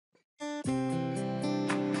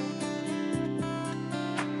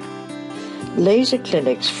Laser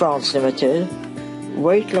Clinics France Ltd,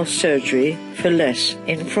 weight loss surgery for less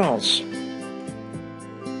in France.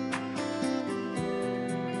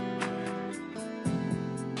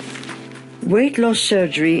 Weight loss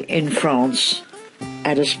surgery in France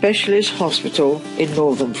at a specialist hospital in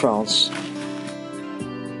northern France.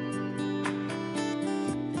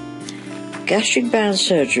 Gastric band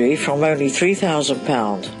surgery from only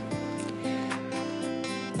 £3,000.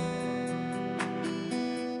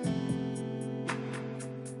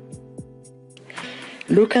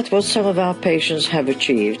 Look at what some of our patients have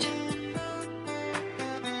achieved.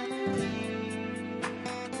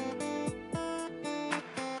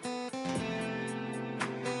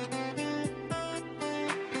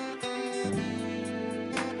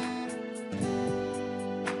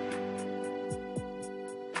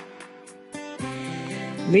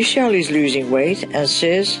 Michelle is losing weight and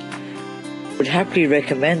says would happily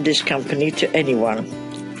recommend this company to anyone.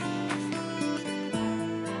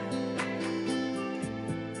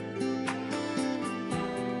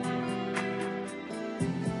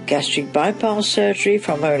 Gastric bypass surgery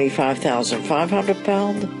from only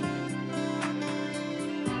 £5,500.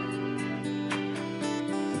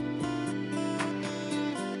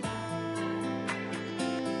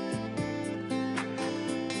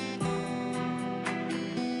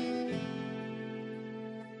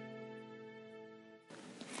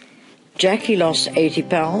 Jackie lost 80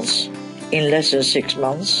 pounds in less than 6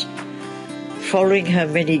 months following her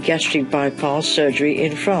mini gastric bypass surgery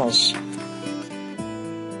in France.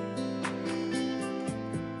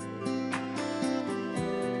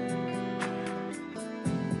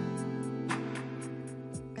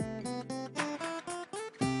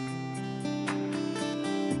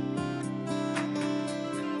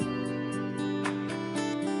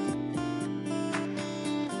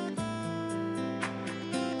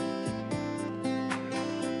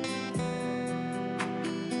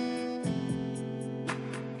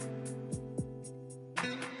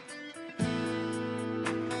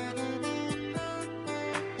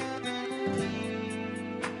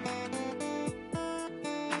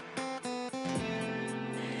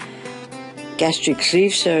 Gastric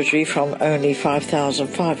sleeve surgery from only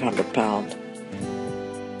 £5,500.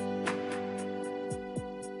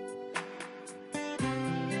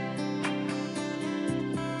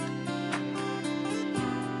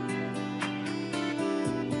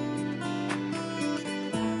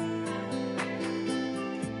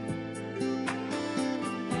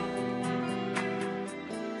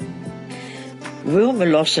 Wilma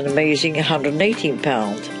lost an amazing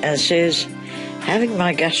 £118 and says, having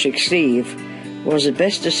my gastric sleeve was the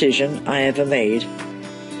best decision I ever made.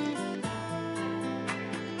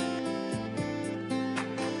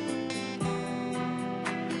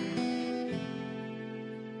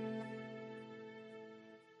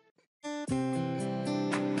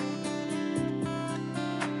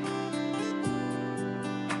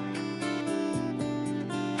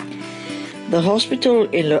 The hospital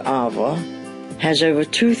in Le Havre has over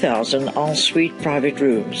 2,000 en-suite private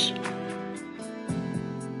rooms.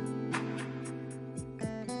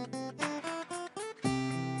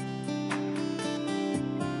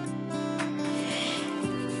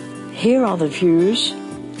 Here are the views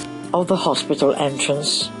of the hospital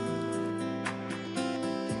entrance,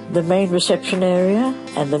 the main reception area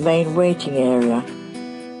and the main waiting area.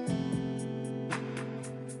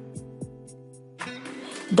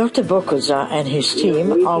 Dr. Bokoza and his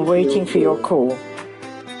team are waiting for your call.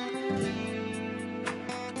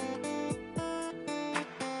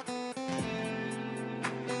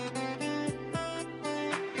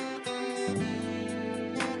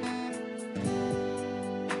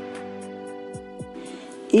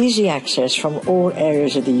 Easy access from all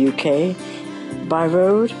areas of the UK, by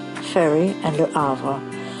road, ferry and Le Havre,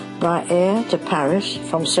 by air to Paris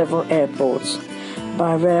from several airports,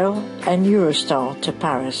 by rail and Eurostar to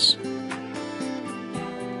Paris.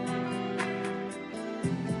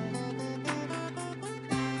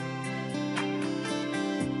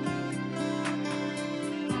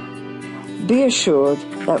 Be assured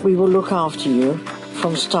that we will look after you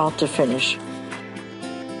from start to finish.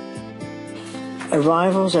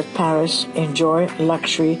 Arrivals at Paris enjoy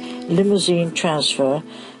luxury limousine transfer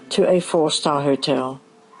to a 4-star hotel.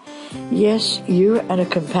 Yes, you and a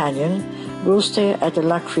companion will stay at the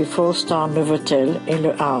luxury 4-star Novotel in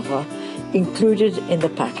Le Havre, included in the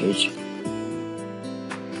package.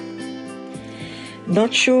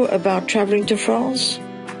 Not sure about travelling to France?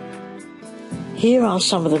 Here are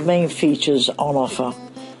some of the main features on offer.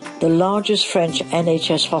 The largest French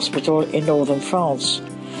NHS hospital in northern France.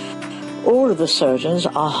 All of the surgeons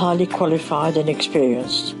are highly qualified and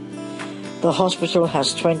experienced. The hospital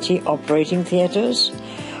has 20 operating theatres,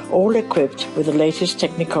 all equipped with the latest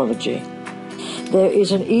technology. There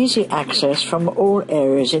is an easy access from all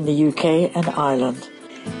areas in the UK and Ireland.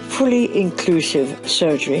 Fully inclusive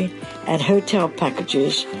surgery and hotel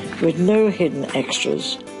packages with no hidden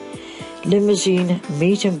extras. Limousine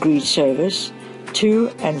meet and greet service to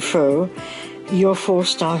and fro your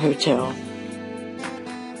 4-star hotel.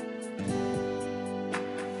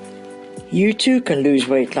 You too can lose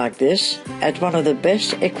weight like this at one of the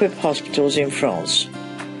best equipped hospitals in France.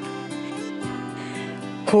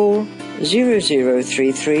 Call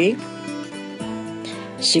 0033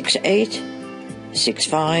 68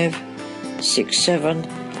 65 67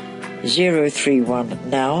 031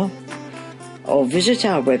 now, or visit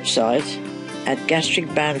our website at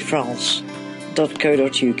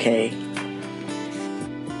gastricbandfrance.co.uk.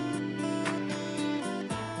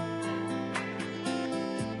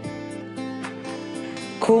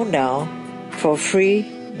 Call now for free,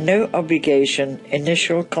 no obligation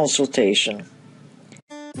initial consultation.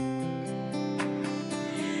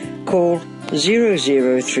 Call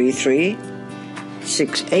 0033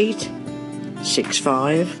 68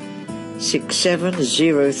 65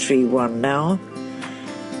 67031 now.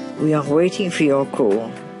 We are waiting for your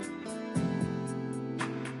call.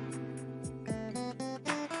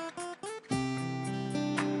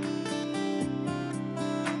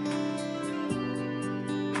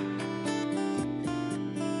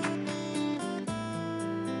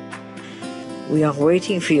 We are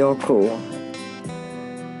waiting for your call.